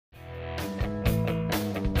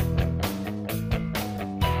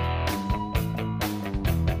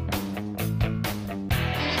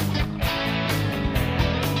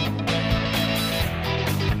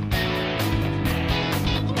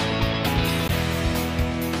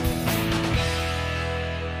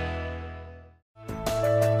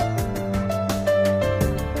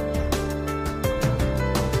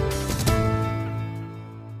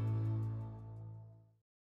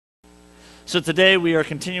So today we are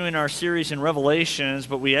continuing our series in Revelations,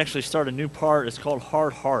 but we actually start a new part. It's called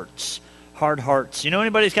Hard Hearts. Hard Hearts. You know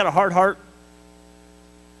anybody who's got a hard heart?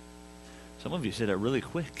 Some of you say that really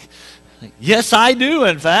quick. Like, yes, I do,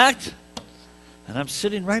 in fact. And I'm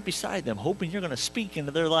sitting right beside them, hoping you're going to speak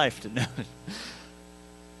into their life today.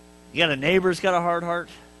 You got a neighbor who's got a hard heart?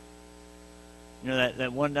 You know,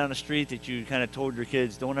 that one down the street that you kind of told your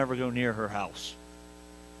kids, don't ever go near her house.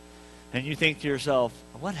 And you think to yourself,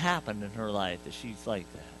 what happened in her life that she's like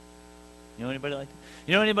that? You know anybody like that?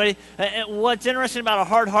 You know anybody? What's interesting about a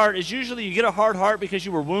hard heart is usually you get a hard heart because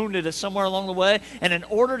you were wounded at somewhere along the way, and in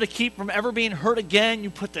order to keep from ever being hurt again, you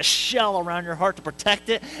put the shell around your heart to protect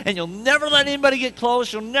it, and you'll never let anybody get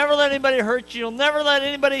close. You'll never let anybody hurt you. You'll never let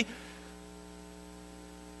anybody...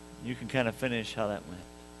 You can kind of finish how that went.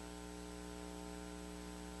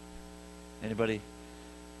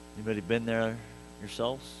 Anybody been there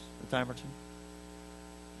yourselves a time or two?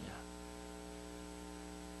 Yeah.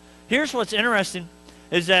 Here's what's interesting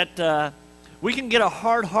is that we can get a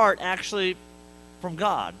hard heart actually from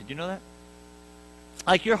God. Did you know that?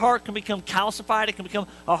 Like your heart can become calcified. It can become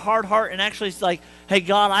a hard heart, and actually it's like, hey,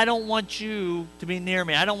 God, I don't want you to be near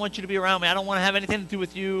me. I don't want you to be around me. I don't want to have anything to do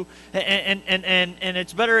with you. And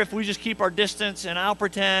it's better if we just keep our distance, and I'll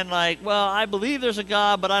pretend like, well, I believe there's a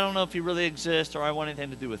God, but I don't know if he really exists or I want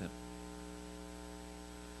anything to do with him.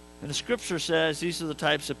 And the scripture says these are the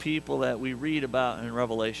types of people that we read about in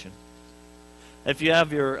Revelation. If you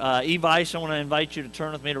have your e-vice, I want to invite you to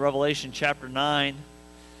turn with me to Revelation chapter 9.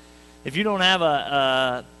 If you don't have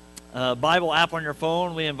a Bible app on your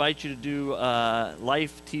phone, we invite you to do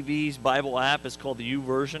Life TV's Bible app. It's called the U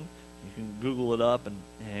version. You can Google it up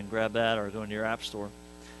and grab that, or go into your app store.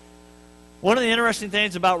 One of the interesting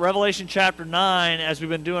things about Revelation chapter 9, as we've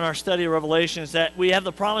been doing our study of Revelation, is that we have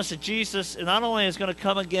the promise that Jesus not only is going to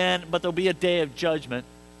come again, but there'll be a day of judgment.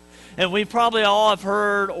 And we probably all have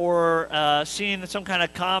heard or seen some kind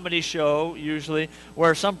of comedy show, usually,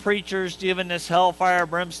 where some preacher's giving this hellfire,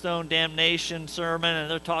 brimstone, damnation sermon, and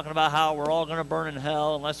they're talking about how we're all going to burn in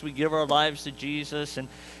hell unless we give our lives to Jesus,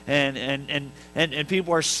 and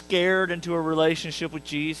people are scared into a relationship with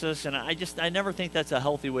Jesus, and I never think that's a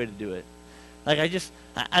healthy way to do it. Like,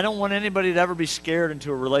 I don't want anybody to ever be scared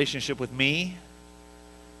into a relationship with me.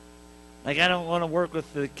 Like, I don't want to work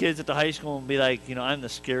with the kids at the high school and be like, you know, I'm the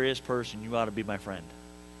scariest person. You ought to be my friend.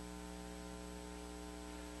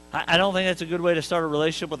 I don't think that's a good way to start a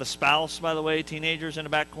relationship with a spouse, by the way. Teenagers in the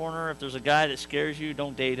back corner, if there's a guy that scares you,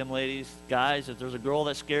 don't date him, ladies. Guys, if there's a girl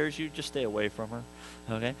that scares you, just stay away from her.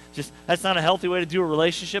 Okay? That's not a healthy way to do a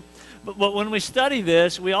relationship. But when we study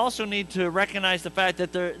this, we also need to recognize the fact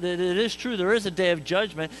that it is true. There is a day of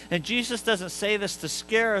judgment. And Jesus doesn't say this to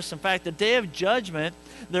scare us. In fact, the day of judgment,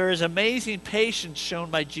 there is amazing patience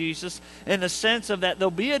shown by Jesus in the sense of that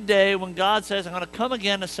there'll be a day when God says, I'm going to come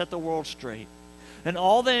again to set the world straight. And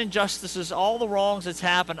all the injustices, all the wrongs that's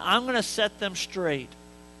happened, I'm going to set them straight.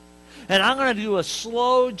 And I'm going to do a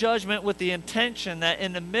slow judgment with the intention that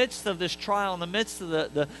in the midst of this trial, in the midst of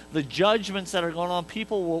the judgments that are going on,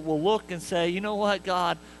 people will look and say, you know what,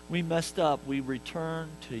 God, we messed up. We return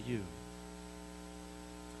to you.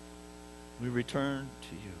 We return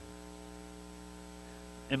to you.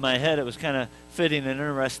 In my head, it was kind of fitting and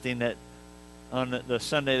interesting that on the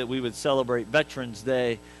Sunday that we would celebrate Veterans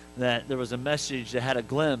Day, that there was a message that had a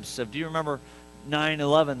glimpse of, do you remember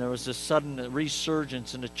 9/11? There was this sudden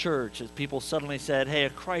resurgence in the church as people suddenly said, hey, a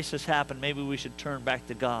crisis happened, maybe we should turn back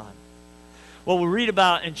to God. What we read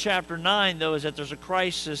about in chapter 9, though, is that there's a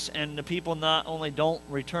crisis, and the people not only don't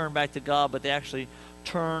return back to God, but they actually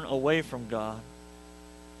turn away from God.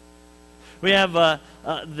 We have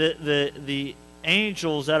the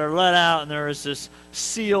angels that are let out, and there is this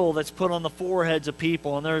seal that's put on the foreheads of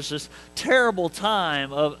people, and there's this terrible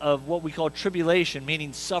time of what we call tribulation,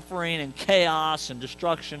 meaning suffering and chaos and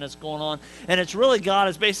destruction that's going on. And it's really God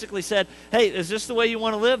has basically said, hey, is this the way you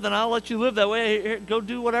want to live? Then I'll let you live that way. Here, go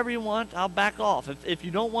do whatever you want. I'll back off. If you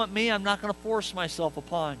don't want me, I'm not going to force myself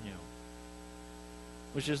upon you.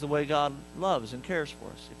 Which is the way God loves and cares for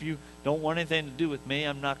us. If you don't want anything to do with me,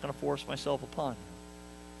 I'm not going to force myself upon you.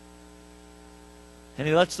 And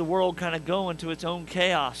he lets the world kind of go into its own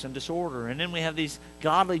chaos and disorder. And then we have these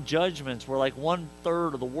godly judgments where like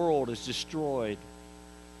 1/3 of the world is destroyed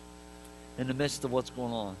in the midst of what's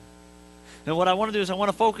going on. And what I want to do is I want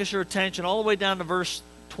to focus your attention all the way down to verse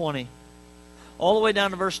 20. All the way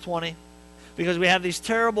down to verse 20. Because we have these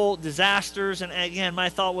terrible disasters. And again, my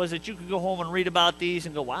thought was that you could go home and read about these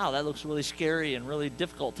and go, wow, that looks really scary and really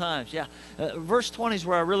difficult times. Yeah. Verse 20 is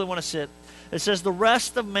where I really want to sit. It says, the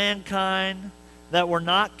rest of mankind that were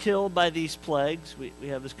not killed by these plagues. We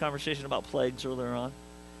have this conversation about plagues earlier on.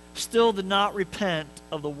 still did not repent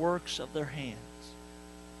of the works of their hands.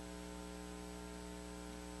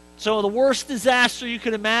 So the worst disaster you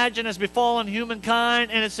could imagine has befallen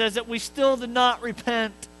humankind, and it says that we still did not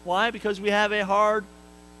repent. Why? Because we have a hard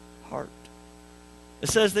heart. It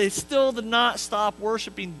says they still did not stop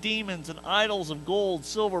worshiping demons and idols of gold,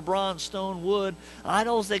 silver, bronze, stone, wood,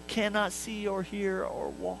 idols they cannot see or hear or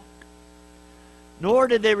walk. Nor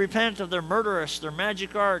did they repent of their murderous, their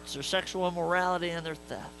magic arts, their sexual immorality, and their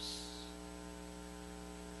thefts.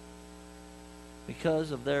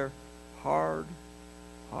 Because of their hard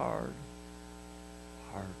hearts.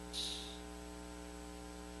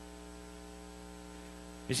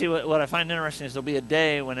 You see, what I find interesting is there'll be a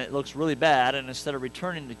day when it looks really bad, and instead of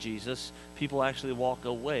returning to Jesus, people actually walk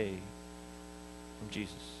away from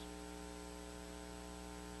Jesus.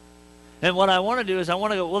 And what I want to do is I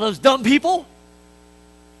want to go, well, those dumb people,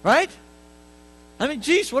 right? I mean,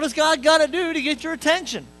 geez, what has God got to do to get your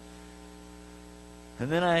attention? And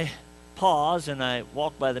then I pause and I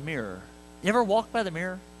walk by the mirror. You ever walk by the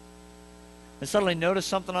mirror and suddenly notice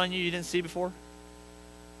something on you didn't see before?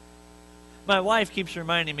 My wife keeps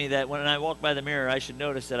reminding me that when I walk by the mirror, I should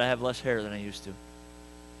notice that I have less hair than I used to.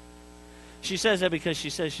 She says that because she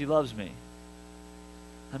says she loves me.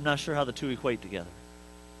 I'm not sure how the two equate together.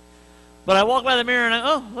 But I walk by the mirror and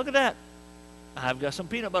oh, look at that. I've got some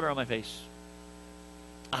peanut butter on my face.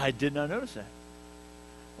 I did not notice that.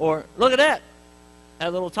 Or, look at that.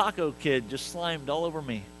 That little taco kid just slimed all over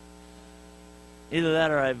me. Either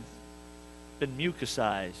that or I've been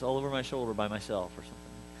mucusized all over my shoulder by myself or something.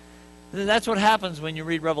 That's what happens when you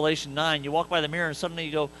read Revelation 9. You walk by the mirror and suddenly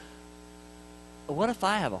you go, what if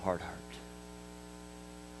I have a hard heart?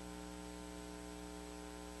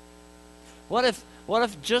 What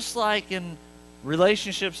if just like in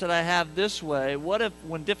relationships that I have this way, what if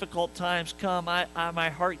when difficult times come, my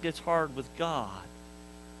heart gets hard with God?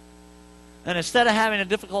 And instead of having a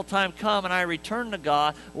difficult time come and I return to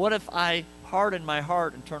God, what if I harden my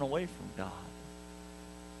heart and turn away from God?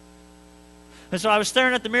 And so I was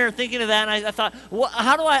staring at the mirror thinking of that, and I thought,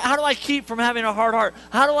 how do I keep from having a hard heart?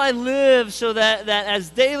 How do I live so that as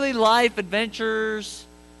daily life adventures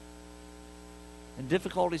and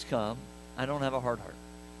difficulties come, I don't have a hard heart?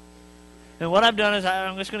 And what I've done is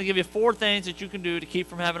I'm just going to give you 4 things that you can do to keep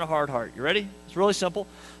from having a hard heart. You ready? It's really simple.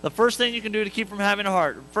 The first thing you can do to keep from having a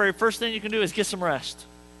heart, the very first thing you can do is get some rest.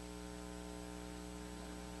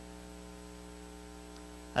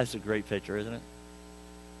 That's a great picture, isn't it?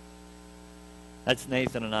 That's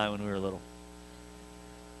Nathan and I when we were little.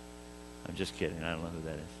 I'm just kidding. I don't know who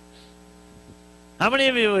that is. How many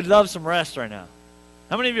of you would love some rest right now?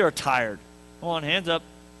 How many of you are tired? Come on, hands up.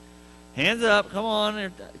 Hands up. Come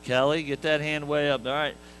on. Kelly, get that hand way up. All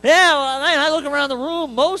right. Yeah, well, man, I look around the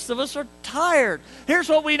room. Most of us are tired. Here's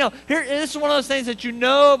what we know. This is one of those things that you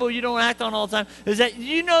know, but you don't act on all the time, is that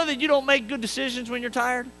you know that you don't make good decisions when you're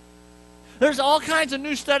tired. There's all kinds of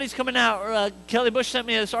new studies coming out. Kelly Bush sent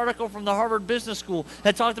me this article from the Harvard Business School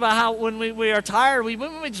that talked about how when we are tired, we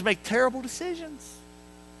just make terrible decisions.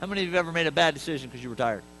 How many of you have ever made a bad decision because you were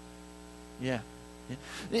tired? Yeah.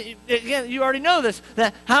 Again, you already know this.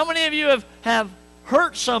 That how many of you have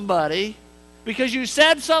hurt somebody because you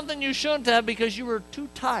said something you shouldn't have because you were too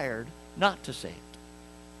tired not to say it?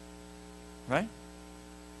 Right?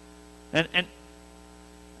 And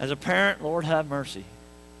as a parent, Lord have mercy.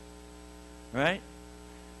 Right?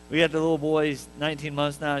 We got the little boy, he's 19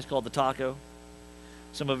 months now, he's called the Taco.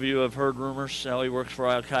 Some of you have heard rumors how he works for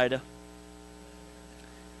Al-Qaeda.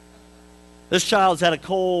 This child's had a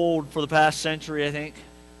cold for the past century, I think.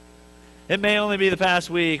 It may only be the past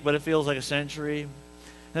week, but it feels like a century.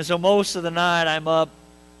 And so most of the night I'm up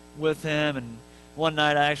with him, and one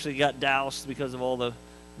night I actually got doused because of all the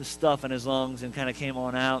stuff in his lungs and kind of came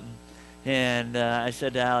on out. And I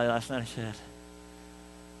said to Allie last night, I said,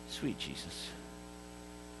 sweet Jesus,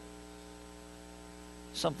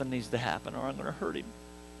 something needs to happen or I'm going to hurt him.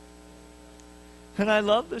 And I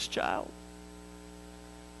love this child,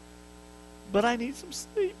 but I need some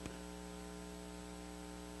sleep.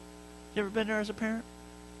 You ever been there as a parent?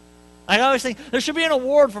 I always think there should be an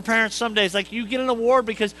award for parents some days. Like you get an award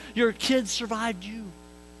because your kids survived you.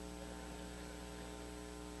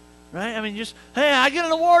 Right? I mean, hey, I get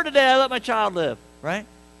an award today. I let my child live. Right?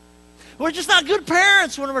 We're just not good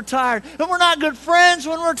parents when we're tired. And we're not good friends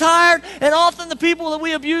when we're tired. And often the people that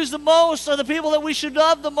we abuse the most are the people that we should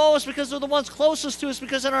love the most because they're the ones closest to us,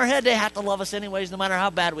 because in our head they have to love us anyways no matter how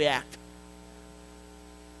bad we act.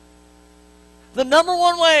 The number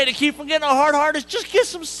one way to keep from getting a hard heart is just get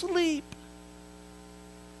some sleep.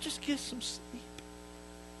 Just get some sleep.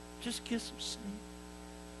 Just get some sleep.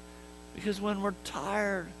 Because when we're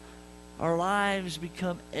tired, Our lives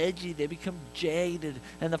become edgy. They become jaded.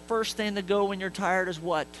 And the first thing to go when you're tired is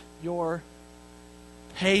what? Your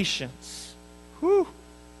patience. Whew.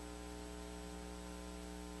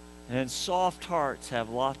 And soft hearts have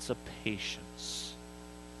lots of patience.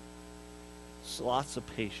 Lots of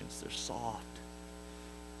patience. They're soft,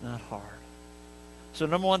 not hard. So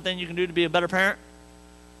number one thing you can do to be a better parent,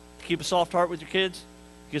 to keep a soft heart with your kids,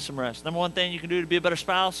 get some rest. Number one thing you can do to be a better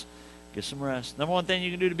spouse, get some rest. Number one thing you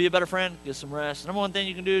can do to be a better friend, get some rest. Number one thing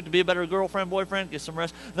you can do to be a better girlfriend, boyfriend, get some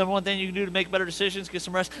rest. Number one thing you can do to make better decisions, get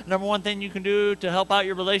some rest. Number one thing you can do to help out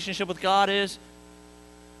your relationship with God is,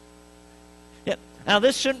 now,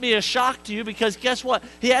 this shouldn't be a shock to you because guess what?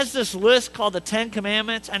 He has this list called the 10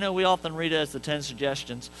 Commandments. I know we often read it as the 10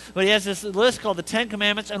 Suggestions. But he has this list called the 10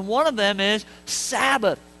 Commandments, and one of them is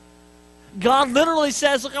Sabbath. God literally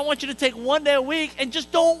says, look, I want you to take one day a week and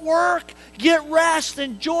just don't work. Get rest,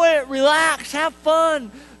 enjoy it, relax, have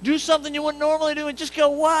fun. Do something you wouldn't normally do and just go,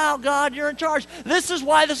 wow, God, you're in charge. This is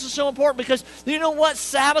why this is so important because you know what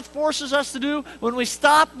Sabbath forces us to do? When we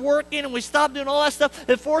stop working and we stop doing all that stuff,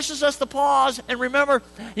 it forces us to pause and remember,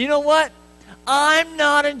 you know what? I'm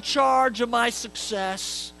not in charge of my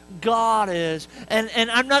success. God is. And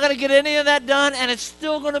I'm not going to get any of that done, and it's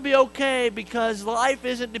still going to be okay because life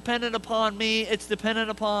isn't dependent upon me. It's dependent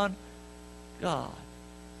upon God.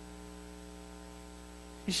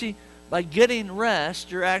 You see, by getting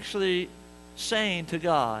rest, you're actually saying to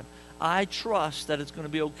God, I trust that it's going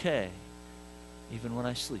to be okay even when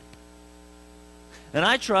I sleep. And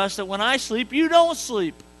I trust that when I sleep, you don't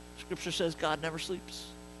sleep. Scripture says God never sleeps.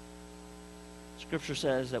 Scripture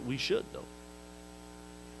says that we should, though.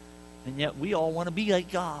 And yet we all want to be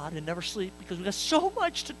like God and never sleep because we got so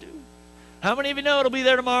much to do. How many of you know it'll be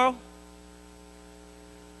there tomorrow?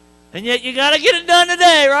 And yet you got to get it done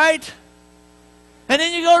today, right? And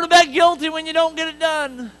then you go to bed guilty when you don't get it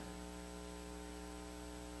done.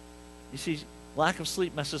 You see, lack of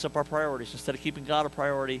sleep messes up our priorities. Instead of keeping God a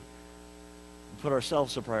priority, we put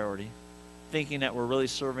ourselves a priority, thinking that we're really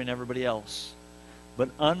serving everybody else. But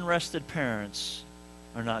unrested parents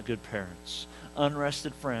are not good parents.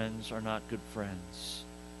 Unrested friends are not good friends.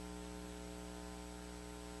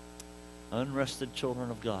 Unrested children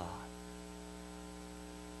of God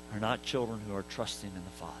are not children who are trusting in the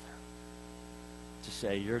Father to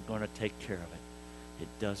say, you're going to take care of it. It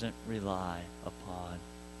doesn't rely upon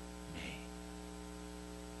me.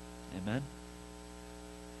 Amen?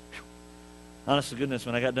 Whew. Honest to goodness,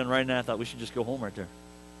 when I got done writing that, I thought we should just go home right there.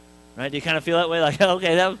 Right? Do you kind of feel that way? Like,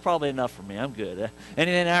 okay, that was probably enough for me. I'm good.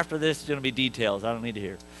 Anything after this is going to be details. I don't need to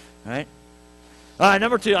hear. Right? All right,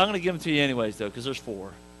 number 2. I'm going to give them to you anyways, though, because there's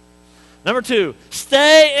 4. Number 2,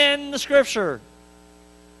 stay in the Scripture.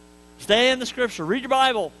 Stay in the Scripture. Read your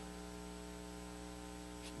Bible.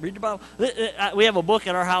 Read your Bible. We have a book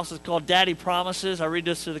at our house. It's called Daddy Promises. I read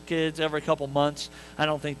this to the kids every couple months. I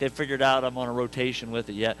don't think they've figured out I'm on a rotation with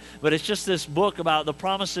it yet. But it's just this book about the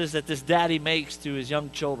promises that this daddy makes to his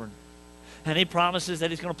young children. And he promises that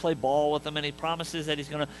he's going to play ball with them, and he promises that he's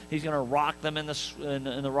going to rock them in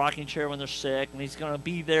the rocking chair when they're sick, and he's going to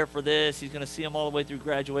be there for this. He's going to see them all the way through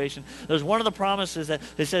graduation. There's one of the promises that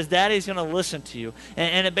it says, Daddy's going to listen to you.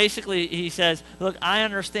 And it basically, he says, look, I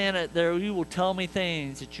understand that you will tell me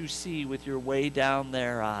things that you see with your way down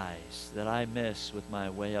there eyes that I miss with my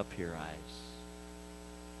way up here eyes.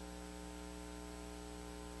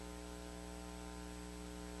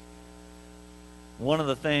 One of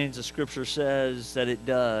the things the Scripture says that it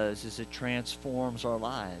does is it transforms our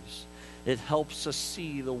lives. It helps us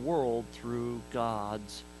see the world through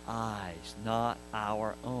God's eyes, not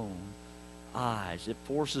our own eyes. It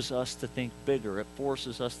forces us to think bigger. It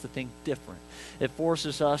forces us to think different. It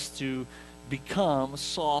forces us to become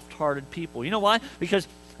soft-hearted people. You know why? Because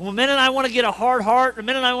the minute I want to get a hard heart, the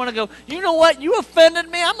minute I want to go, you know what, you offended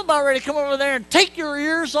me, I'm about ready to come over there and take your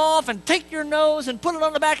ears off and take your nose and put it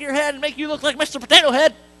on the back of your head and make you look like Mr. Potato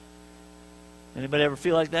Head. Anybody ever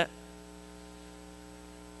feel like that?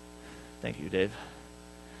 Thank you, Dave.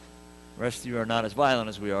 The rest of you are not as violent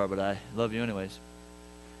as we are, but I love you anyways.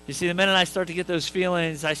 You see, the minute I start to get those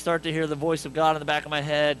feelings, I start to hear the voice of God in the back of my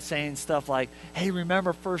head saying stuff like, hey,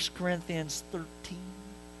 remember 1 Corinthians 13?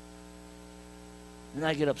 And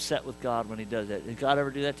I get upset with God when he does that. Did God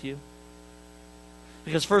ever do that to you?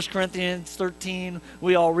 Because 1 Corinthians 13,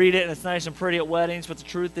 we all read it, and it's nice and pretty at weddings, but the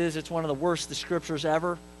truth is it's one of the worst scriptures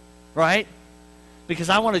ever, right? Because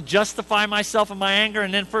I want to justify myself in my anger,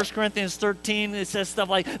 and then 1 Corinthians 13, it says stuff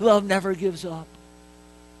like, love never gives up.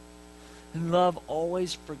 And love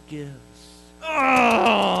always forgives.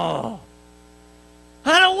 Oh!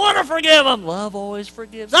 I don't want to forgive him. Love always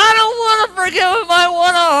forgives. I don't want to forgive him. I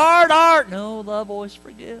want a hard heart. No, love always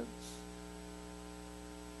forgives.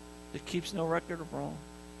 that keeps no record of wrong.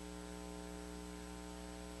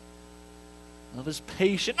 Love is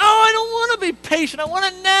patient. Oh, I don't want to be patient. I want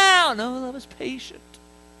it now. No, love is patient.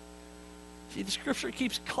 See, the scripture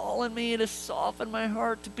keeps calling me to soften my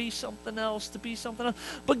heart to be something else, to be something else.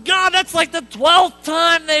 But God, that's like the 12th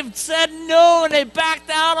time they've said no and they backed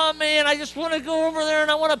out on me, and I just want to go over there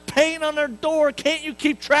and I want to paint on their door. Can't you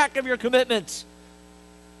keep track of your commitments?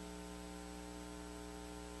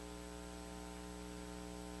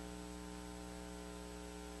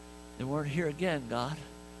 They weren't here again, God.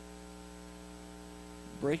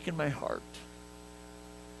 Breaking my heart.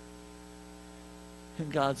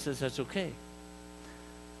 And God says that's okay.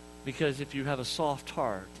 Because if you have a soft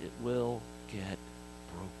heart, it will get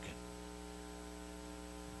broken.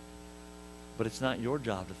 But it's not your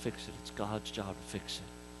job to fix it. It's God's job to fix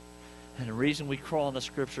it. And the reason we crawl in the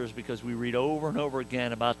scripture is because we read over and over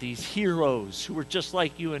again about these heroes who were just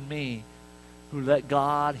like you and me, who let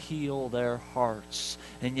God heal their hearts,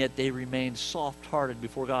 and yet they remained soft-hearted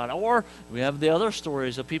before God. Or we have the other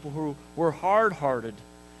stories of people who were hard-hearted,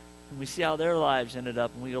 and we see how their lives ended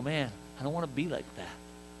up, and we go, man, I don't want to be like that.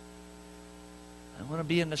 I want to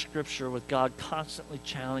be in the scripture with God constantly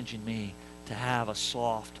challenging me to have a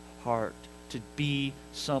soft heart, to be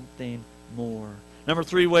something more. Number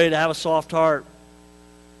 3 way to have a soft heart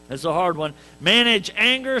is a hard one. Manage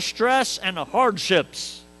anger, stress, and the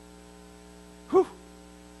hardships. Whew.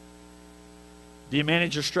 Do you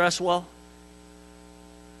manage your stress well?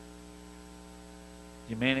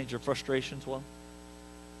 Do you manage your frustrations well?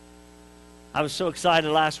 I was so excited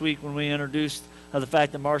last week when we introduced the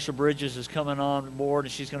fact that Marsha Bridges is coming on board,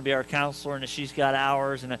 and she's going to be our counselor, and that she's got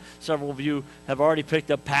hours, and several of you have already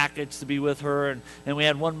picked up packets to be with her, and we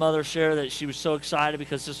had one mother share that she was so excited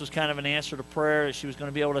because this was kind of an answer to prayer, that she was going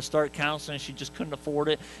to be able to start counseling, and she just couldn't afford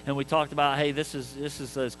it, and we talked about, hey, this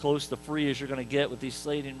is as close to free as you're going to get with these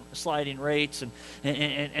sliding rates,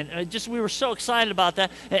 and just we were so excited about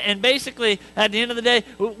that, and basically, at the end of the day,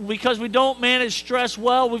 because we don't manage stress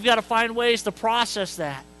well, we've got to find ways to process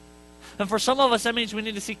that. And for some of us, that means we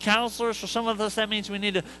need to see counselors. For some of us, that means we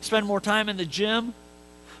need to spend more time in the gym.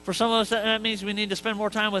 For some of us, that means we need to spend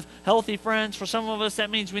more time with healthy friends. For some of us,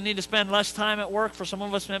 that means we need to spend less time at work. For some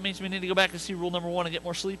of us, that means we need to go back and see rule number 1 and get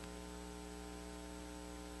more sleep.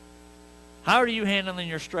 How are you handling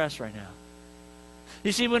your stress right now?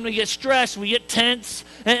 You see, when we get stressed, we get tense,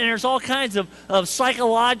 and there's all kinds of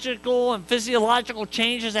psychological and physiological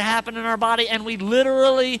changes that happen in our body, and we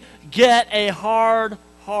literally get a hard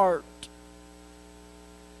heart.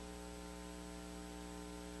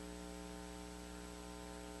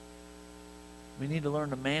 We need to learn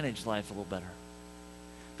to manage life a little better.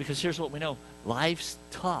 Because here's what we know. Life's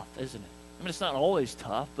tough, isn't it? I mean, it's not always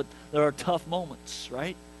tough, but there are tough moments,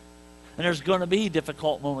 right? And there's going to be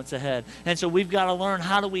difficult moments ahead. And so we've got to learn,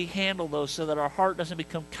 how do we handle those so that our heart doesn't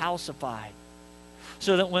become calcified?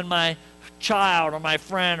 So that when my child or my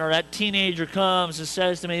friend or that teenager comes and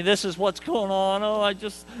says to me, this is what's going on, oh,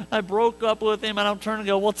 I broke up with him, I don't turn and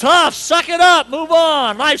go, well, tough, suck it up, move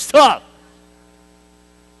on, life's tough.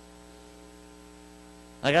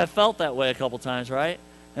 Like, I've felt that way a couple times, right?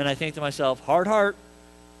 And I think to myself, hard heart.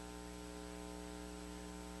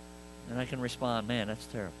 And I can respond, man, that's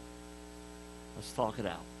terrible. Let's talk it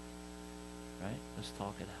out. Right? Let's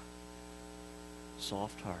talk it out.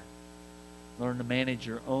 Soft heart. Learn to manage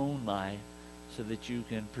your own life so that you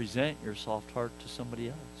can present your soft heart to somebody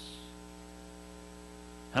else.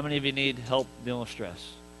 How many of you need help dealing with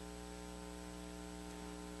stress?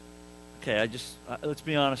 Okay, let's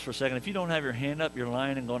be honest for a second. If you don't have your hand up, you're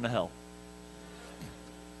lying and going to hell.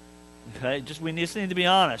 Okay, we just need to be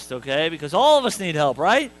honest, okay? Because all of us need help,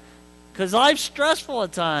 right? Because life's stressful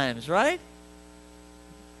at times, right?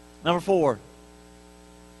 Number 4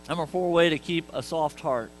 way to keep a soft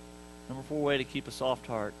heart. Number 4 way to keep a soft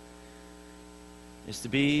heart is to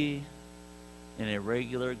be in a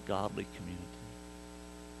regular godly community.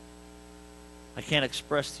 I can't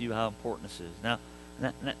express to you how important this is. Now,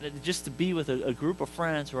 just to be with a group of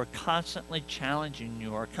friends who are constantly challenging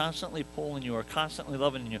you, or constantly pulling you, or constantly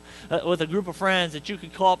loving you. With a group of friends that you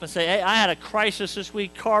could call up and say, hey, I had a crisis this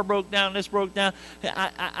week, car broke down, this broke down.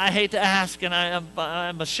 I hate to ask, and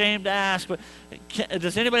I'm ashamed to ask, but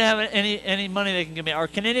does anybody have any money they can give me? Or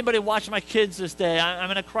can anybody watch my kids this day? I'm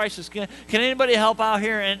in a crisis. Can anybody help out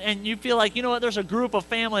here? And you feel like, you know what, there's a group of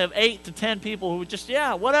family of 8 to 10 people who just,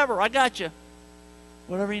 yeah, whatever, I got you.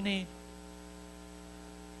 Whatever you need.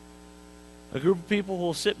 A group of people who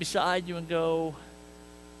will sit beside you and go,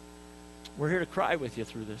 we're here to cry with you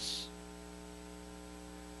through this.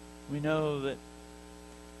 We know that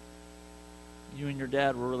you and your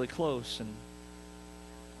dad were really close, and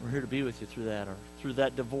We're here to be with you through that, or through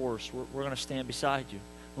that divorce. We're going to stand beside you.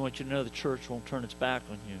 We want you to know the church won't turn its back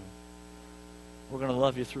on you. We're going to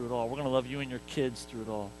love you through it all. We're going to love you and your kids through it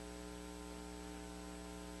all.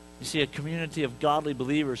 You see a community of godly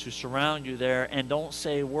believers who surround you there and don't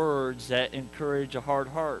say words that encourage a hard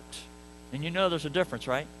heart. And you know there's a difference,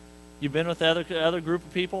 right? You've been with the other group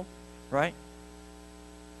of people, right?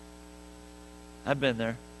 I've been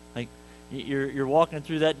there. Like you're walking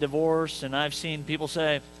through that divorce, and I've seen people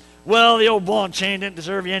say, well, the old ball and chain didn't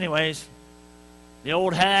deserve you anyways. The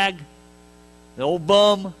old hag, the old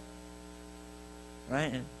bum,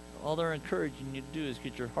 right? And all they're encouraging you to do is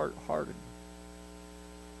get your heart hardened.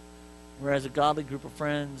 Whereas a godly group of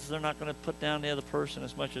friends, they're not going to put down the other person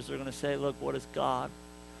as much as they're going to say, look, what is God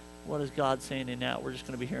saying to you now? We're just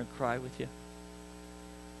going to be here and cry with you.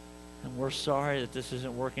 And we're sorry that this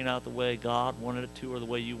isn't working out the way God wanted it to or the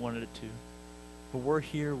way you wanted it to. But we're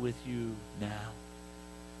here with you now.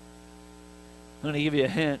 I'm going to give you a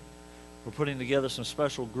hint. We're putting together some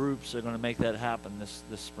special groups that are going to make that happen this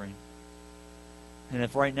spring. And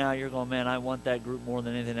if right now you're going, man, I want that group more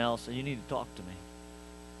than anything else, then you need to talk to me.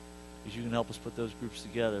 Because you can help us put those groups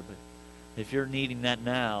together. But if you're needing that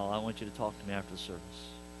now, I want you to talk to me after the service.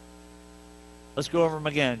 Let's go over them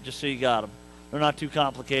again, just so you got them. They're not too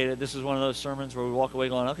complicated. This is one of those sermons where we walk away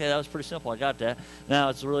going, okay, that was pretty simple. I got that. Now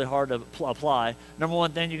it's really hard to apply. Number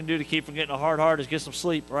one thing you can do to keep from getting a hard heart is get some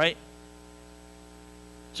sleep, right?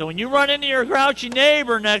 So when you run into your grouchy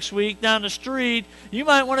neighbor next week down the street, you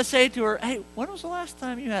might want to say to her, hey, when was the last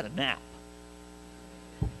time you had a nap?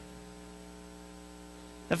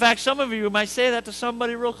 In fact, some of you might say that to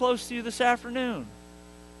somebody real close to you this afternoon.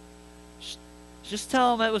 Just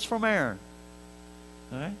tell them it was from Aaron.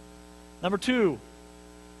 All right? Number two,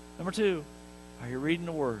 are you reading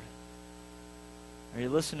the Word? Are you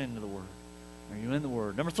listening to the Word? Are you in the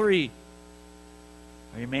Word? Number three,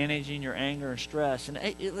 are you managing your anger and stress? And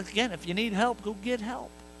again, if you need help, go get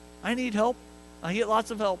help. I need help. I get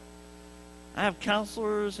lots of help. I have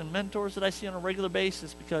counselors and mentors that I see on a regular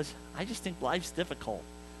basis because I just think life's difficult.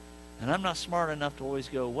 And I'm not smart enough to always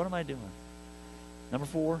go, what am I doing? Number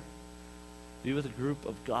four, be with a group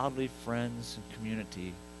of godly friends and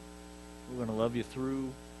community. We're going to love you through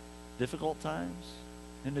difficult times,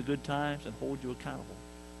 into good times, and hold you accountable,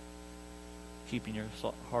 keeping your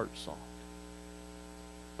heart soft.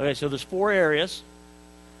 Okay, so there's 4 areas.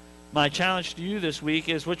 My challenge to you this week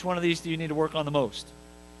is, which one of these do you need to work on the most?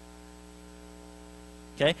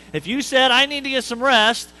 Okay, if you said, I need to get some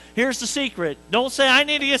rest, here's the secret. Don't say, I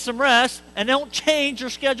need to get some rest, and don't change your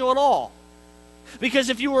schedule at all. Because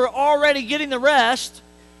if you were already getting the rest,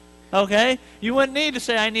 okay, you wouldn't need to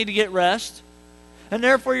say, I need to get rest. And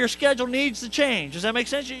therefore, your schedule needs to change. Does that make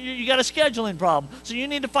sense? You got a scheduling problem. So you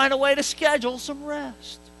need to find a way to schedule some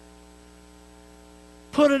rest.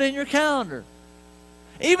 Put it in your calendar.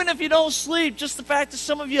 Even if you don't sleep, just the fact that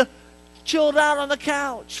some of you chilled out on the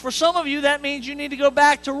couch. For some of you, that means you need to go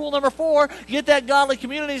back to rule number 4, get that godly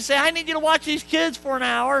community and say, I need you to watch these kids for an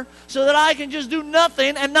hour so that I can just do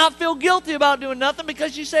nothing and not feel guilty about doing nothing,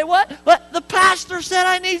 because you say, what? But the pastor said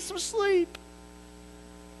I need some sleep.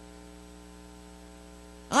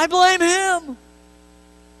 I blame him.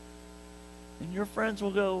 And your friends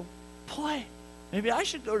will go, boy, maybe I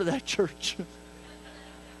should go to that church.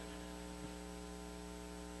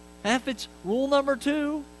 And if it's rule number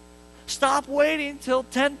 2, stop waiting till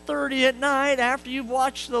 10:30 at night after you've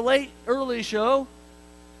watched the late early show.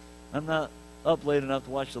 I'm not up late enough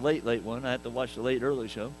to watch the late one. I have to watch the late early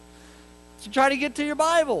show. So try to get to your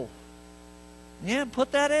Bible. Yeah,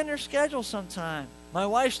 put that in your schedule sometime. My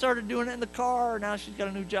wife started doing it in the car. Now she's got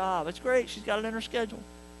a new job. It's great. She's got it in her schedule.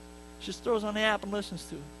 She just throws on the app and listens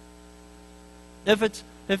to it.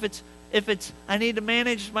 If it's I need to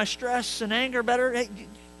manage my stress and anger better, hey,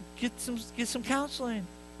 get some counseling.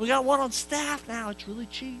 We got one on staff now. It's really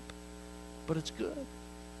cheap, but it's good.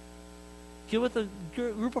 Get with a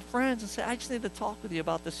group of friends and say, I just need to talk with you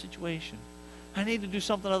about this situation. I need to do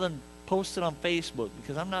something other than post it on Facebook,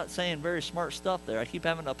 because I'm not saying very smart stuff there. I keep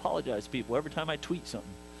having to apologize to people every time I tweet something.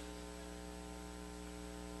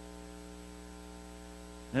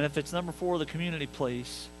 And if it's number 4, the community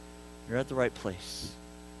place, you're at the right place.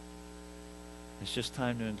 It's just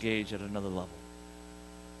time to engage at another level.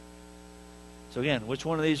 So again, which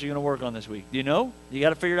one of these are you going to work on this week? Do you know? You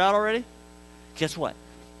got it figured out already? Guess what?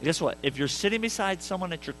 If you're sitting beside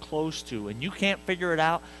someone that you're close to and you can't figure it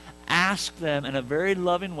out, ask them in a very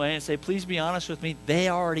loving way and say, please be honest with me. They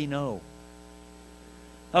already know.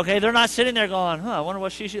 Okay, they're not sitting there going, I wonder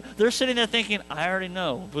what she should. They're sitting there thinking, I already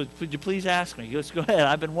know. But would you please ask me? Let's go ahead.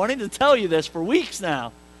 I've been wanting to tell you this for weeks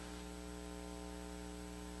now.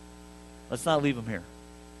 Let's not leave them here.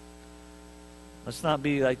 Let's not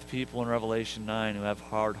be like the people in Revelation 9 who have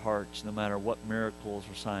hard hearts no matter what miracles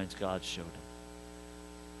or signs God showed them.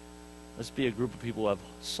 Let's be a group of people who have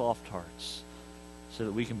soft hearts so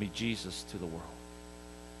that we can be Jesus to the world.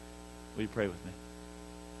 Will you pray with me?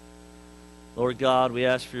 Lord God, we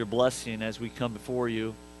ask for your blessing as we come before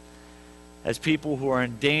you. As people who are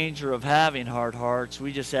in danger of having hard hearts,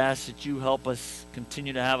 we just ask that you help us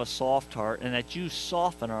continue to have a soft heart, and that you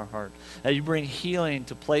soften our heart, that you bring healing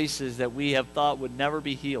to places that we have thought would never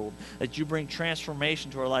be healed, that you bring transformation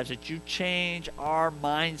to our lives, that you change our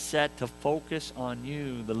mindset to focus on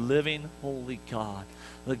you, the living, holy God,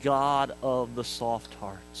 the God of the soft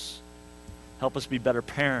hearts. Help us be better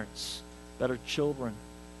parents, better children,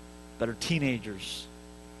 better teenagers.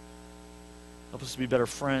 Help us to be better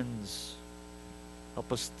friends.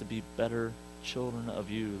 Help us to be better children of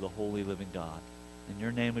you, the holy living God. In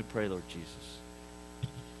your name we pray, Lord Jesus.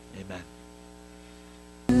 Amen.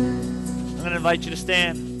 I'm going to invite you to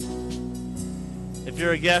stand. If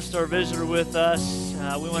you're a guest or a visitor with us,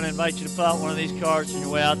 we want to invite you to fill out one of these cards on your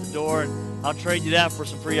way out the door, and I'll trade you that for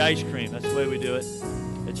some free ice cream. That's the way we do it.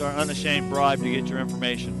 It's our unashamed bribe to get your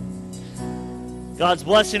information. God's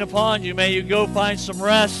blessing upon you. May you go find some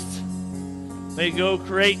rest. May you go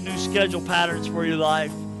create new schedule patterns for your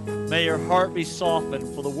life. May your heart be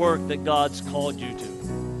softened for the work that God's called you to.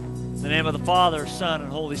 In the name of the Father, Son, and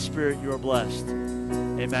Holy Spirit, you are blessed.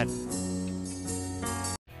 Amen.